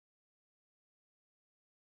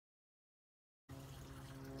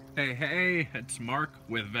Hey, it's Mark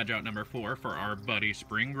with VEG Out number 4 for our buddy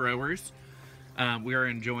spring growers. We are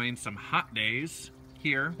enjoying some hot days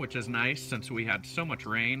here, which is nice since we had so much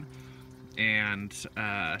rain and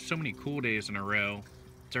so many cool days in a row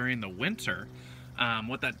during the winter.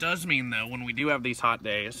 What that does mean though, when we do have these hot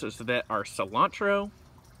days, is that our cilantro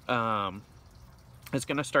is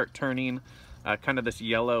going to start turning kind of this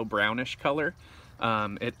yellow brownish color.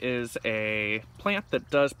 It is a plant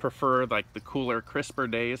that does prefer like the cooler, crisper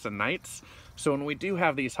days and nights. So when we do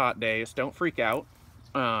have these hot days, don't freak out.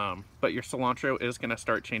 But your cilantro is going to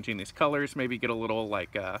start changing these colors. Maybe get a little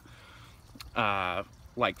like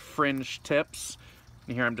fringe tips.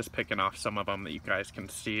 And here I'm just picking off some of them that you guys can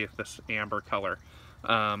see this amber color.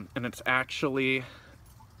 And it's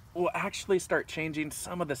will actually start changing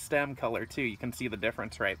some of the stem color too. You can see the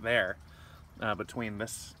difference right there between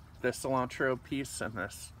this cilantro piece and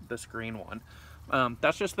this green one.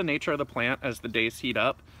 That's just the nature of the plant. As the days heat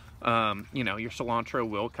up, you know, your cilantro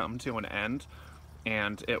will come to an end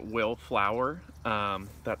and it will flower.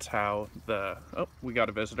 That's how we got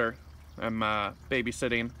a visitor. I'm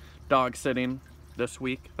babysitting, dog sitting this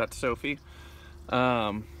week. That's Sophie.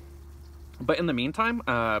 But in the meantime,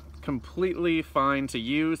 completely fine to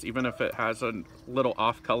use. Even if it has a little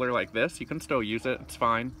off color like this, you can still use it. It's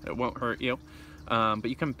fine. It won't hurt you. But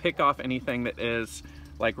you can pick off anything that is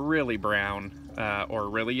like really brown or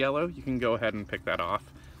really yellow. You can go ahead and pick that off.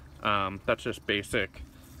 That's just basic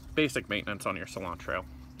maintenance on your cilantro.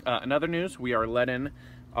 In other news, we are letting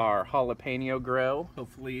our jalapeno grow.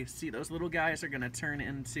 Hopefully, see, those little guys are going to turn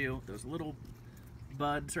into, those little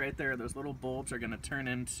buds right there, those little bulbs are going to turn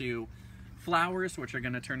into flowers, which are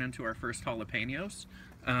going to turn into our first jalapenos.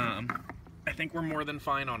 I think we're more than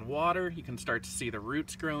fine on water. You can start to see the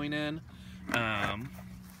roots growing in.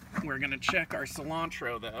 We're going to check our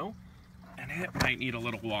cilantro though, and it might need a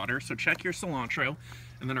little water, so check your cilantro.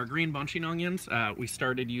 And then our green bunching onions, we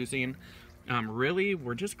started using, really,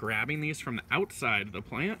 we're just grabbing these from the outside of the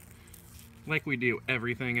plant, like we do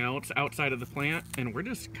everything else outside of the plant, and we're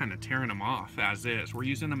just kind of tearing them off as is. We're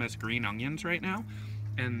using them as green onions right now,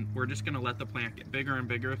 and we're just going to let the plant get bigger and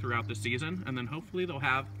bigger throughout the season, and then hopefully they'll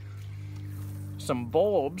have some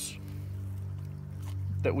bulbs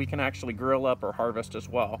that we can actually grill up or harvest as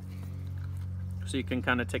well. So you can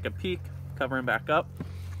kind of take a peek, cover them back up,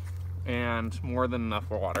 and more than enough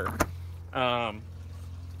water. If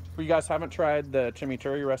you guys haven't tried the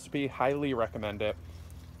chimichurri recipe, highly recommend it.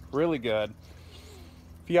 Really good.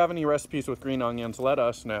 If you have any recipes with green onions, let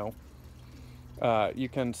us know. You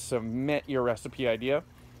can submit your recipe idea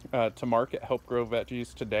to Mark at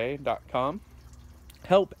helpgrowveggies.today.com.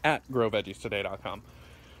 help@growveggies.today.com.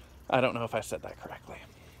 I don't know if I said that correctly.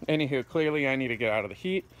 Anywho, clearly I need to get out of the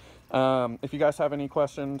heat. If you guys have any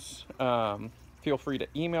questions, feel free to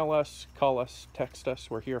email us, call us, text us.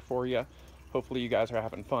 We're here for you. Hopefully you guys are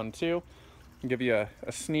having fun too. I'll give you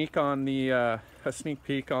a sneak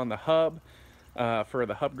peek on the hub for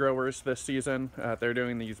the hub growers this season. They're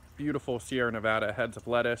doing these beautiful Sierra Nevada heads of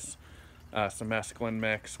lettuce, some mesclun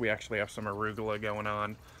mix. We actually have some arugula going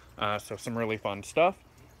on, so some really fun stuff.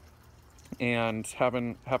 And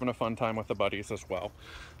having a fun time with the buddies as well.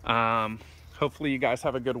 Hopefully you guys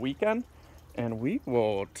have a good weekend, and we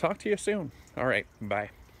will talk to you soon. All right,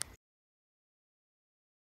 bye.